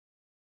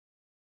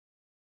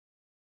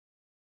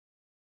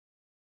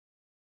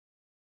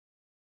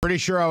Pretty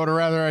sure I would have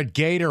rather had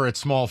Gator at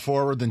small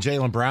forward than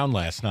Jaylen Brown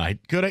last night.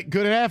 Good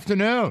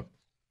afternoon.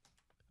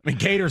 I mean,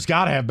 Gator's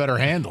got to have better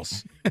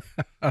handles.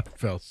 I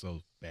felt so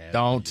bad.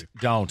 Don't.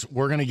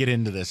 We're going to get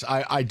into this.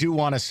 I do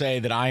want to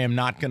say that I am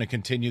not going to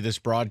continue this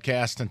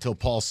broadcast until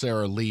Paul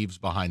Serra leaves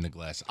behind the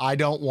glass. I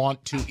don't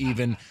want to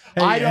even –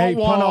 I don't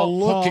want to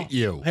look at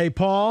you. Hey,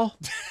 Paul,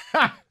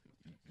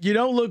 you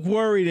don't look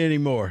worried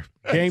anymore.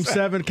 Game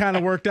 7 kind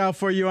of worked out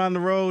for you on the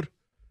road.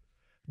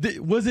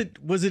 Was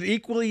it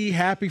equally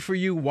happy for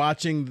you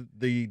watching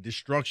the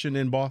destruction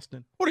in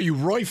Boston? What are you,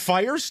 Roy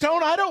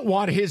Firestone? I don't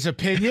want his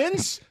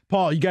opinions.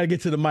 Paul, you got to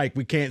get to the mic.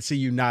 We can't see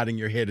you nodding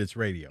your head. It's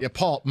radio. Yeah,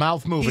 Paul,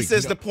 mouth moving. He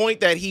says the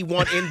point that he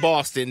won in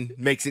Boston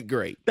makes it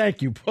great.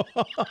 Thank you,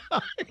 Paul.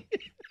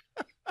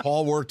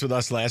 Paul worked with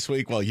us last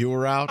week while you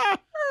were out. I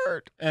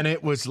heard. And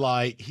it was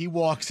like, he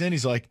walks in,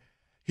 he's like,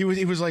 he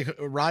was like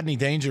Rodney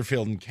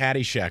Dangerfield in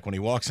Caddyshack when he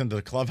walks into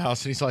the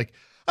clubhouse and he's like,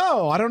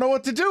 oh, I don't know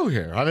what to do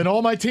here. I mean,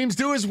 all my teams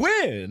do is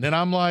win. And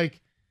I'm like,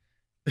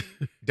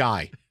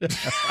 die.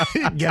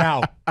 Get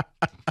out.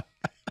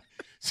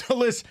 So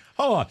listen,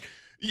 hold on.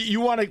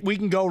 We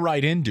can go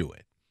right into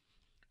it.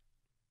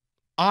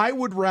 I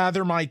would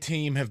rather my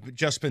team have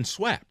just been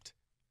swept.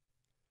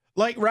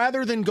 Like,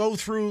 rather than go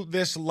through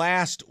this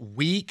last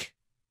week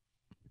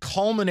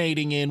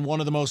culminating in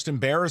one of the most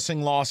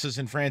embarrassing losses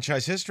in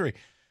franchise history,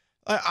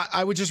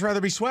 I would just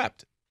rather be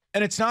swept.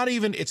 And it's not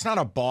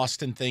a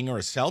Boston thing or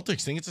a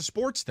Celtics thing. It's a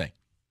sports thing.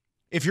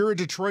 If you're a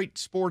Detroit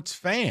sports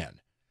fan,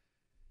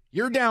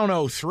 you're down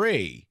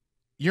 0-3.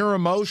 You're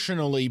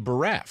emotionally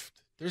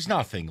bereft. There's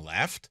nothing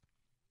left.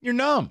 You're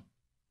numb.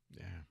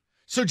 Yeah.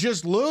 So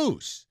just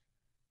lose.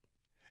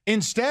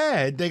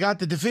 Instead, they got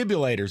the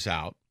defibrillators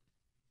out.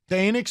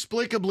 They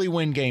inexplicably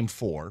win game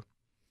 4.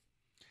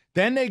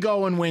 Then they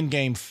go and win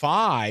game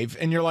 5.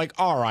 And you're like,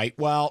 all right,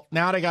 well,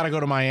 now they got to go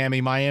to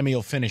Miami. Miami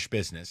will finish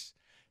business.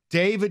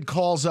 David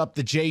calls up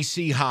the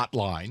JC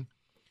hotline.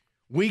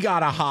 We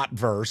got a hot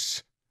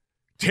verse.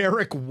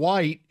 Derek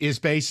White is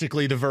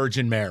basically the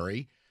Virgin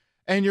Mary.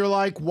 And you're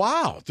like,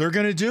 wow, they're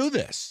going to do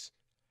this.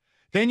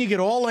 Then you get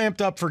all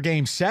amped up for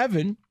game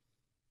 7.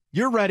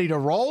 You're ready to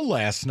roll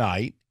last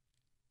night.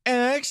 And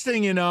the next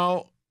thing you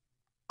know,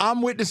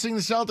 I'm witnessing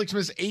the Celtics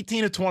miss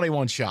 18 of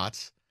 21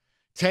 shots.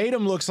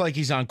 Tatum looks like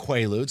he's on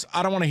Quaaludes.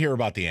 I don't want to hear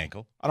about the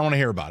ankle. I don't want to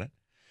hear about it.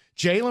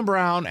 Jaylen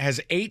Brown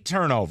has 8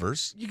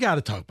 turnovers. You got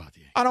to talk about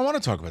the ankle. I don't want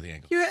to talk about the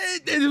ankle. Yeah,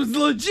 it was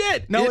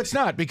legit. No, it's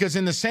not, because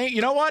in the same,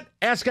 you know what?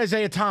 Ask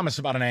Isaiah Thomas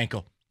about an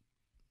ankle.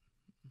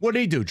 What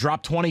did he do?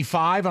 Drop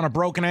 25 on a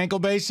broken ankle,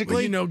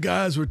 basically? Well,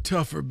 guys were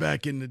tougher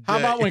back in the day. How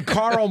about when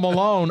Karl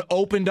Malone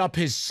opened up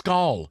his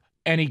skull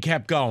and he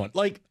kept going?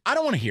 Like, I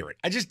don't want to hear it.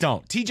 I just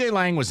don't. TJ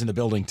Lang was in the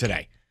building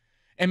today.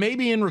 And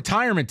maybe in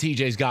retirement,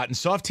 TJ's gotten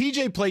soft.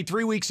 TJ played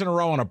 3 weeks in a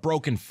row on a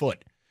broken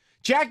foot.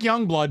 Jack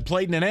Youngblood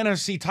played in an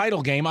NFC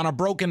title game on a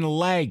broken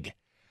leg.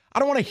 I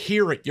don't want to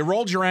hear it. You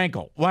rolled your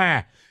ankle.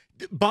 Wah.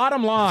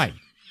 Bottom line,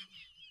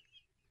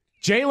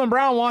 Jaylen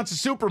Brown wants a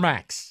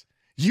Supermax.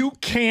 You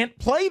can't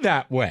play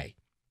that way.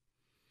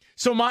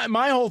 So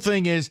my whole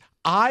thing is,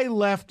 I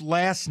left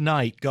last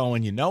night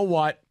going, you know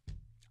what?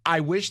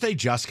 I wish they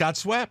just got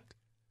swept.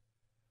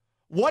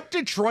 What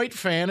Detroit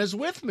fan is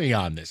with me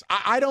on this?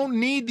 I don't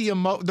need the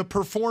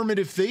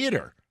performative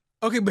theater.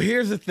 Okay, but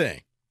here's the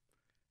thing.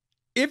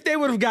 If they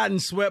would have gotten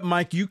swept,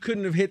 Mike, you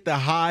couldn't have hit the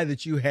high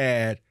that you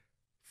had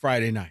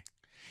Friday night.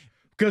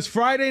 Because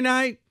Friday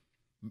night,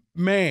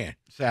 man.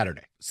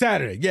 Saturday.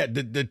 Yeah,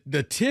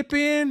 the tip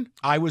in.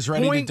 I was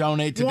ready to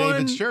donate to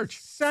David's church.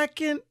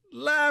 Second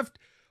left.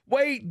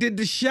 Wait, did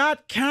the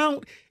shot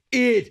count?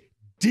 It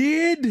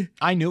did.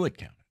 I knew it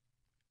counted.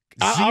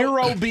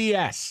 Zero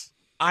BS.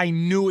 I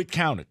knew it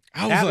counted.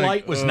 That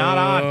light was not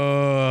on.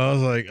 I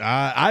was like,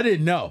 I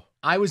didn't know.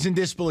 I was in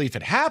disbelief.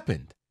 It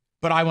happened.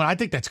 But I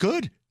think that's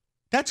good.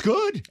 That's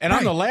good. And right.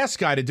 I'm the last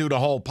guy to do the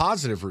whole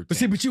positive route.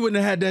 But you wouldn't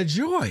have had that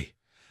joy.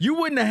 You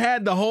wouldn't have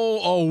had the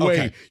whole,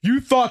 wait, you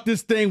thought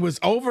this thing was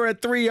over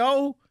at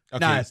 3-0? Okay.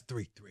 Nah, it's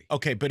 3-3.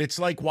 Okay, but it's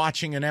like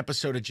watching an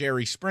episode of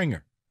Jerry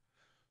Springer.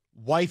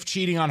 Wife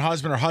cheating on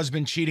husband or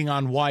husband cheating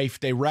on wife.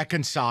 They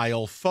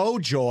reconcile.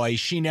 Faux joy,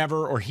 he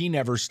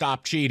never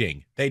stopped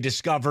cheating. They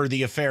discover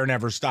the affair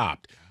never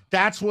stopped.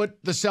 That's what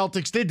the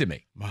Celtics did to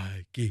me.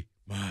 Mikey.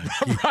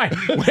 Right.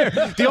 Where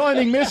the only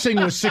thing missing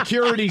was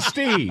Security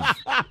Steve.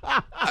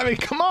 I mean,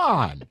 come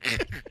on.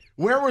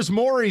 Where was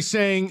Maury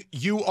saying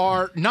you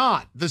are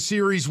not the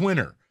series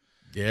winner?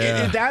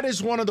 Yeah. That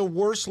is one of the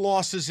worst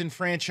losses in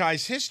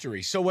franchise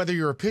history. So whether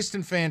you're a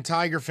Piston fan,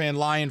 Tiger fan,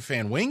 Lion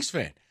fan, Wings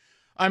fan,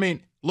 I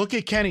mean, look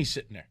at Kenny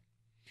sitting there.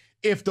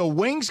 If the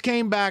Wings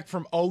came back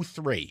from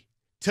 0-3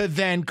 to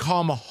then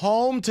come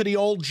home to the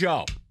old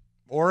Joe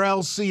or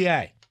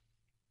LCA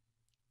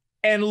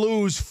and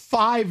lose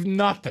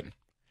 5-0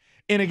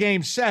 in a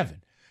game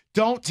 7,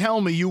 don't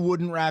tell me you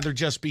wouldn't rather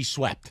just be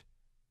swept.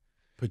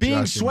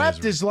 Being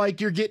swept is like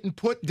you're getting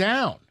put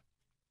down.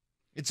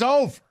 It's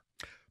over.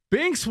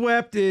 Being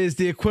swept is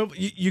the equivalent.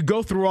 You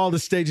go through all the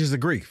stages of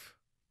grief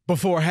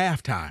before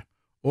halftime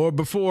Or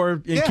before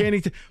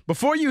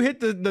before you hit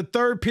the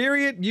third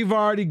period, you've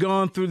already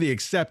gone through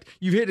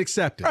you've hit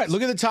acceptance. All right,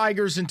 look at the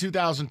Tigers in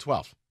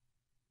 2012.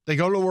 They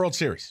go to the World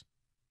Series.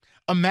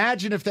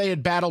 Imagine if they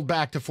had battled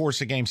back to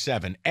force a Game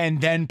 7 and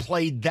then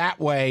played that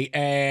way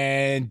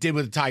and did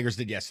what the Tigers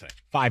did yesterday.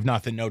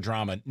 5-0, no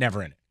drama,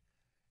 never in it.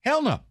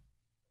 Hell no.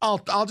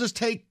 I'll just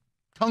take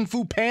Kung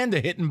Fu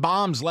Panda hitting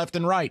bombs left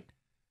and right.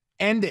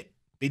 End it.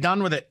 Be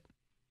done with it.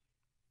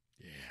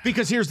 Yeah.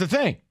 Because here's the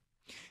thing.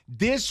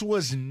 This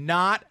was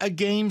not a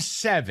Game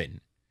 7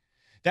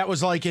 that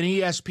was like an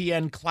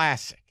ESPN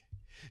Classic.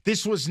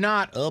 This was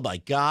not, oh my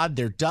God,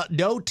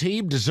 no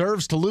team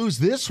deserves to lose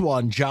this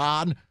one,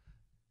 John.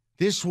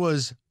 This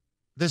was,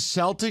 the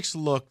Celtics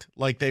looked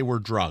like they were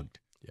drugged.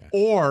 Yeah.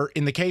 Or,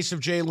 in the case of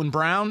Jaylen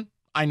Brown,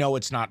 I know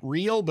it's not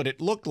real, but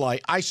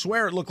I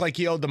swear it looked like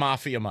he owed the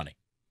Mafia money.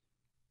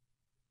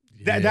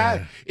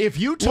 Yeah. If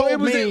you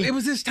told me. It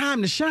was his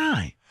time to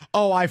shine.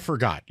 Oh, I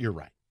forgot. You're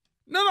right.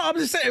 No, I'm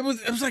just saying, it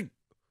was like,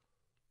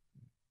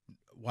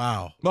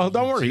 wow. Well,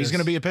 don't worry. He's going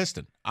to be a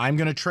Piston. I'm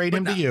going to trade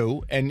him to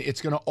you, and it's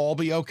going to all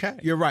be okay.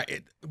 You're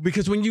right.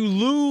 Because when you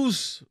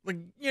lose,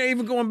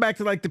 even going back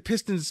to like the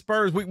Pistons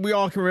Spurs, we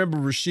all can remember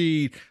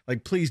Rasheed,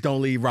 like, please don't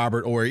leave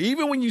Robert Horry.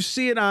 Even when you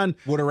see it on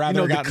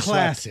the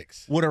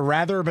classics. Would have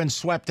rather been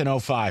swept in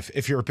 05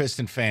 if you're a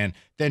Piston fan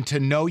than to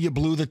know you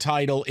blew the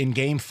title in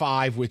Game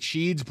 5 with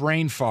Sheed's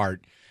brain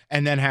fart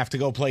and then have to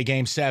go play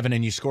Game 7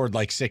 and you scored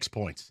like 6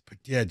 points. But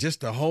yeah,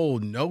 just the whole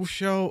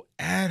no-show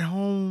at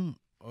home.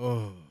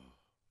 Oh,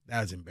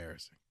 that was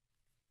embarrassing.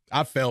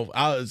 I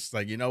was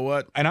like, you know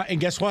what? And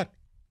guess what?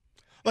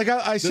 Like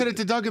I said it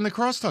to Doug in the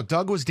crosstalk.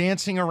 Doug was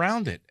dancing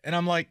around it. And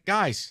I'm like,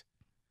 guys,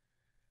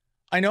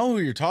 I know who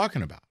you're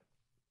talking about.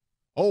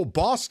 Oh,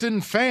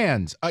 Boston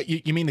fans.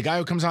 You mean the guy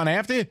who comes on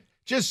after you?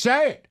 Just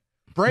say it.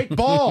 Break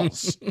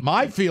balls.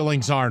 My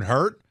feelings aren't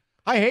hurt.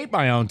 I hate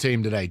my own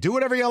team today. Do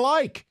whatever you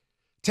like.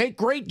 Take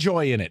great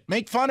joy in it.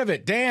 Make fun of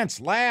it.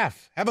 Dance.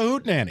 Laugh. Have a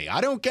hootenanny.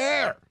 I don't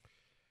care.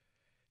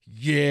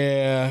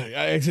 Yeah.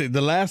 Actually, the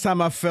last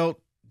time I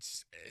felt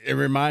it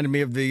reminded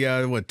me of the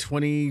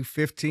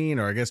 2015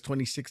 or I guess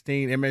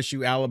 2016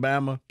 MSU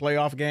Alabama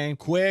playoff game.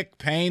 Quick,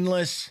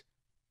 painless,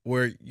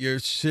 where you're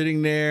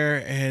sitting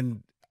there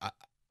and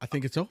I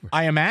think it's over.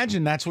 I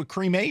imagine that's what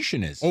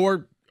cremation is.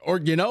 Or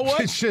you know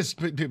what? It's just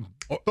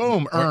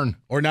boom, earn.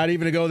 Or not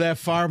even to go that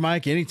far,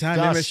 Mike. Anytime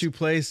MSU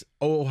plays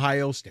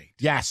Ohio State.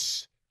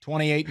 Yes.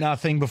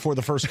 28-0 before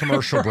the first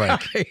commercial break.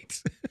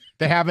 Right.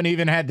 They haven't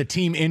even had the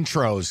team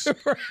intros.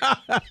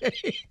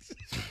 Right.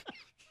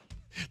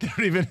 They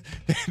don't even.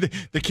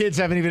 The kids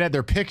haven't even had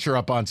their picture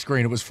up on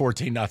screen. It was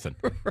 14-0.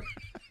 Right.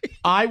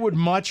 I would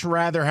much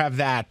rather have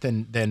that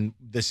than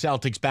the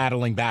Celtics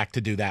battling back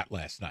to do that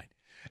last night.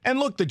 And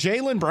look, the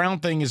Jaylen Brown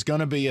thing is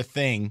going to be a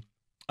thing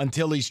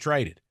until he's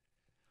traded.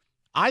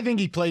 I think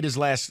he played his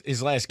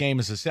last game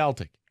as a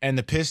Celtic, and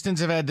the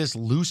Pistons have had this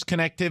loose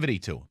connectivity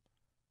to him.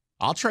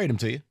 I'll trade him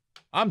to you.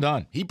 I'm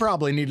done. He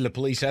probably needed a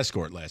police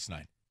escort last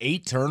night.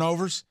 8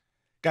 turnovers.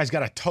 Guy's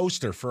got a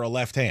toaster for a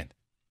left hand.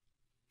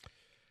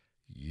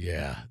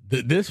 Yeah.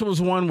 This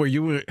was one where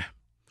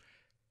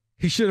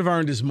he should have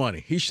earned his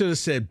money. He should have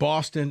said,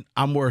 Boston,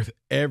 I'm worth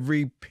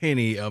every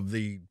penny of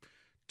the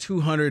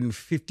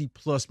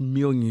 $250+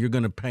 million you're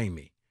going to pay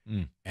me.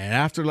 And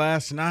after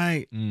last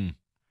night,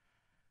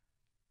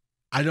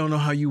 I don't know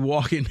how you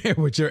walk in there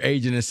with your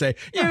agent and say,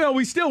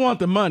 we still want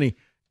the money.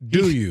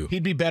 Do you?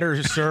 He'd be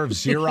better served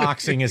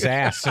Xeroxing his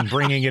ass and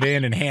bringing it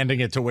in and handing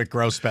it to Wick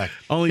Grossbeck.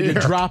 Only to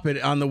drop it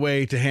on the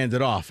way to hand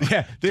it off.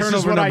 Yeah, this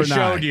is what I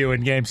showed you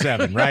in Game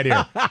 7, right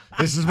here.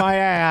 This is my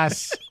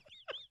ass.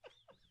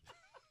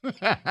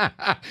 Yeah,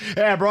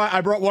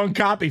 I brought 1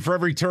 copy for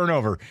every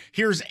turnover.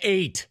 Here's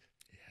 8.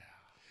 Yeah.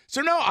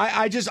 So no,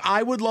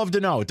 I would love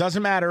to know. It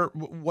doesn't matter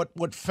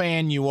what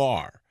fan you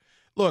are.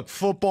 Look,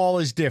 football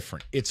is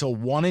different. It's a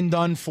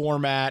one-and-done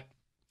format.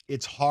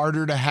 It's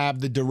harder to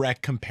have the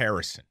direct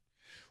comparison.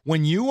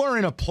 When you are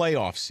in a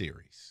playoff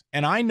series,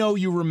 and I know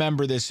you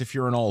remember this if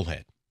you're an old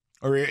head,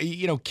 or,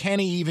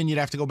 Kenny even, you'd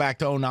have to go back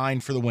to 2009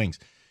 for the Wings.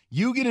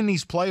 You get in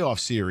these playoff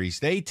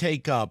series, they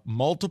take up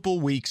multiple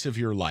weeks of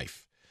your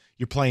life.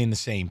 You're playing the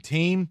same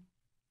team.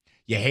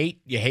 You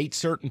hate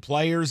certain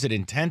players. It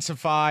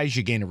intensifies.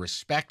 You gain a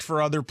respect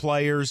for other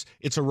players.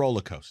 It's a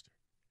roller coaster.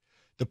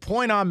 The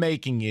point I'm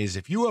making is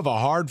if you have a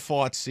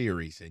hard-fought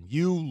series and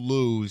you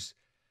lose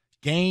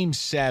Game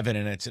 7,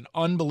 and it's an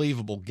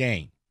unbelievable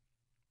game,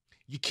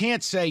 you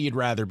can't say you'd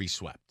rather be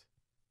swept.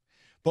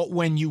 But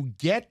when you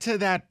get to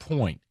that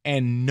point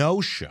and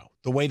no-show,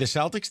 the way the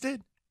Celtics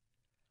did,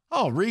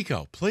 oh,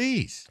 Rico,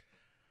 please.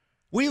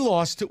 We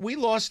lost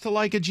to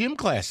like a gym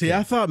class. See,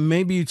 I thought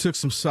maybe you took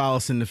some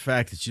solace in the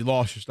fact that you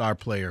lost your star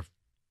player.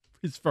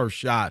 His first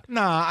shot.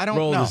 Nah, I don't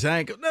know. Rolled his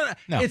ankle.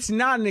 No. It's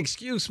not an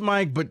excuse,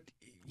 Mike, but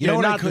you're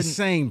not the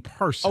same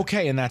person.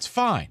 Okay, and that's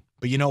fine.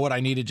 But you know what I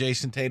needed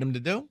Jason Tatum to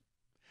do?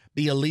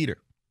 Be a leader.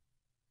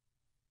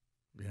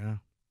 Yeah.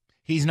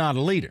 He's not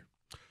a leader.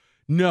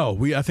 No,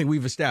 I think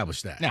we've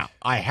established that. Now,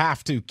 I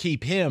have to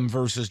keep him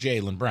versus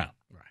Jaylen Brown.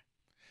 Right.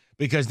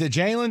 Because the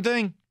Jaylen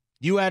thing,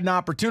 You had an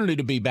opportunity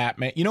to be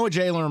Batman. You know what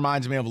Jalen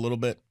reminds me of a little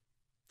bit?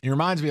 He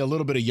reminds me a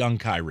little bit of young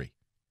Kyrie.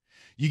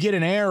 You get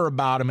an air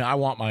about him, I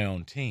want my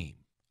own team.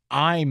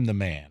 I'm the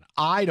man.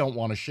 I don't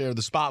want to share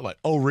the spotlight.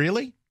 Oh,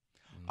 really?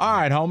 All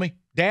right, homie.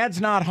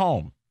 Dad's not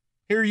home.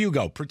 Here you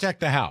go. Protect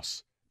the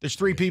house. There's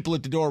 3 people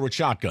at the door with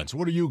shotguns.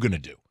 What are you going to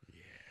do? Yeah.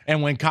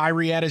 And when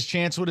Kyrie had his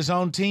chance with his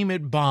own team,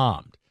 it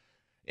bombed.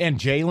 And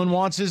Jalen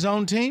wants his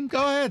own team?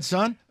 Go ahead,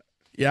 son.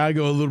 Yeah, I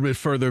go a little bit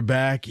further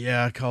back.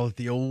 Yeah, I call it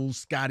the old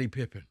Scottie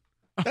Pippen.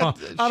 I don't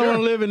Sure. want to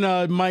live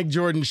in Mike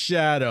Jordan's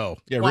shadow.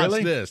 Yeah, Watch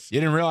really? this. You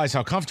didn't realize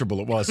how comfortable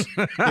it was.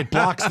 It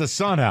blocks the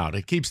sun out.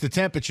 It keeps the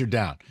temperature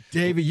down.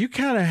 David, you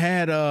kind of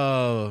had,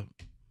 I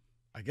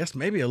guess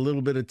maybe a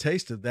little bit of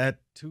taste of that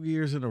 2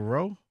 years in a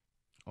row.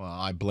 Well,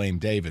 I blame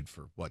David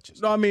for what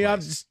just No, I mean, took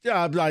place.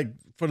 I'm like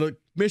for the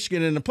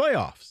Michigan in the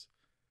playoffs.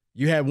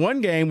 You had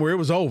one game where it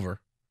was over.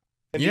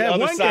 And You the had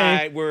other one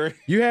side where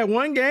You had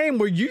one game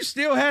where you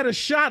still had a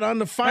shot on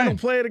the final Hey.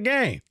 play of the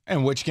game.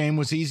 And which game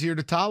was easier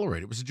to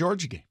tolerate? It was a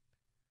Georgia game.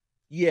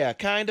 yeah,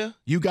 kinda.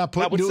 You got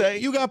put I would into say-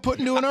 you got put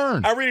into an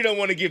urn. I really don't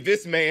want to give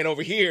this man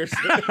over here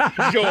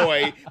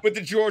joy, but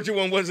the Georgia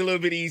one was a little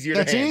bit easier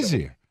That's to handle.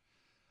 easier.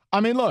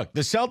 I mean, look,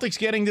 the Celtics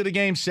getting to the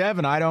game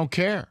 7, I don't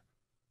care.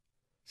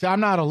 See,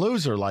 I'm not a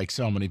loser like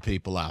so many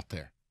people out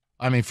there.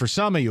 I mean, for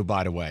some of you,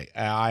 by the way,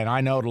 and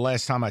I know the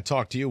last time I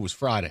talked to you was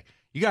Friday.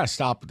 You got to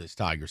stop with this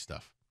Tiger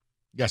stuff.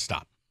 You got to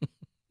stop.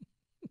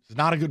 It's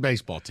not a good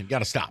baseball team. You got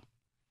to stop.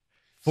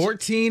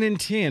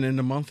 14-10 in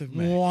the month of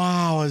May.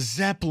 Wow, a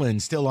Zeppelin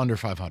still under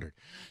 500.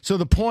 So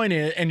the point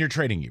is, and you're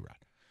trading Erod.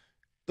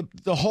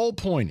 The whole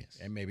point is,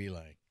 And maybe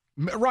like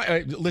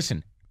right?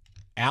 Listen,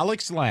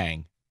 Alex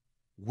Lang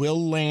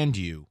will land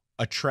you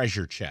a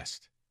treasure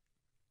chest.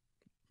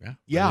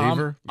 Yeah,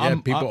 reliever.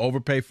 People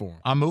overpay for him.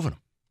 I'm moving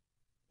them.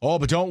 Oh,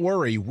 but don't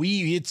worry.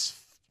 It's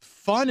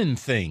fun and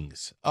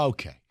things.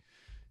 Okay.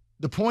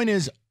 The point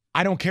is,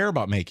 I don't care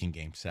about making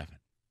Game 7.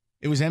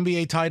 It was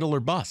NBA title or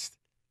bust.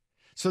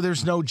 So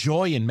there's no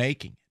joy in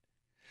making it.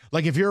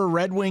 Like if you're a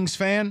Red Wings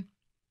fan,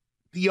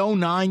 the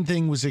 09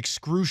 thing was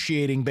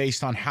excruciating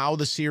based on how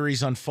the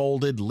series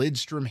unfolded.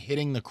 Lidstrom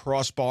hitting the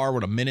crossbar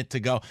with a minute to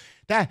go.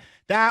 That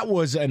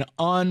was an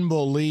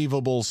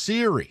unbelievable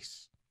series.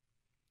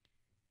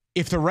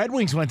 If the Red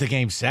Wings went to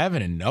Game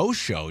 7 and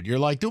no-showed, you're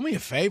like, do me a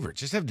favor.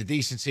 Just have the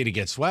decency to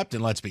get swept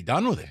and let's be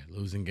done with it.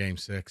 Losing Game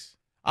 6.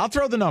 I'll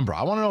throw the number.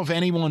 I want to know if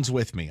anyone's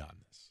with me on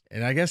this.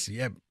 And I guess,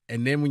 yeah.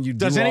 And then when you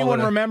Does do all anyone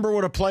of that- remember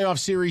what a playoff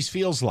series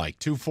feels like?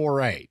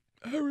 2-4-8.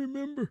 I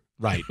remember.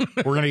 Right.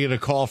 We're going to get a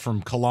call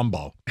from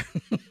Colombo.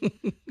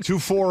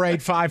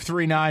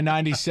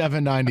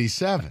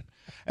 248-539-9797.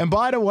 And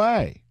by the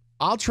way,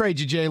 I'll trade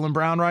you Jaylen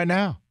Brown right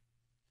now.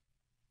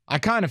 I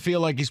kind of feel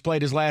like he's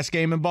played his last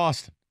game in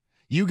Boston.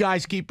 You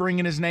guys keep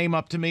bringing his name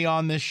up to me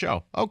on this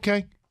show.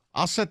 Okay,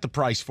 I'll set the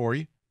price for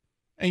you,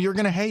 and you're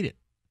going to hate it.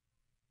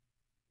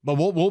 But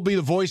we'll be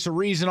the voice of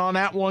reason on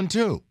that one,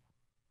 too.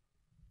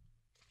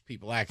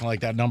 People acting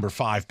like that number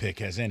 5 pick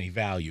has any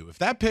value. If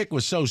that pick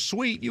was so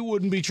sweet, you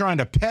wouldn't be trying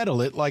to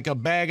peddle it like a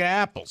bag of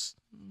apples.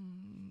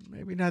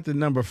 Maybe not the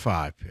number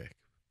 5 pick,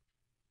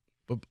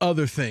 but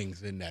other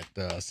things in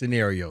that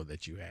scenario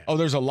that you had. Oh,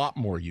 there's a lot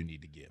more you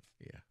need to give.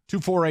 Yeah.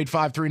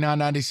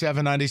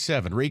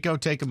 248-539-9797. Rico,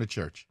 take him to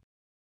church.